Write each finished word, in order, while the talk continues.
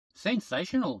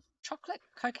Sensational. Chocolate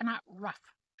coconut ruff.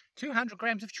 200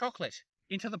 grams of chocolate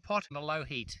into the pot on a low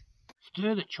heat.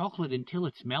 Stir the chocolate until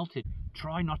it's melted.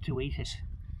 Try not to eat it.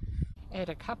 Add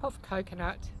a cup of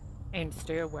coconut and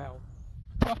stir well.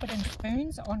 Drop it in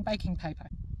spoons on baking paper.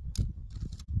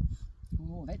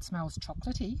 Oh, that smells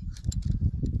chocolatey.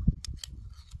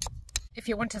 If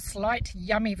you want a slight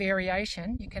yummy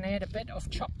variation, you can add a bit of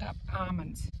chopped up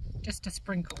almonds, just a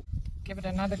sprinkle. Give it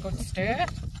another good stir.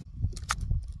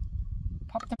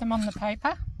 Pop them on the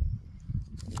paper.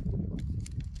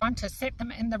 Time to set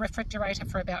them in the refrigerator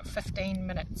for about 15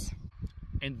 minutes.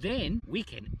 And then we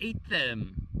can eat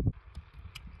them.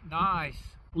 Nice.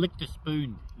 Lick the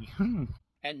spoon.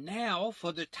 And now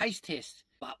for the taste test.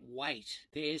 But wait,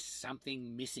 there's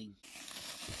something missing.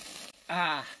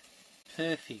 Ah,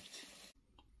 perfect.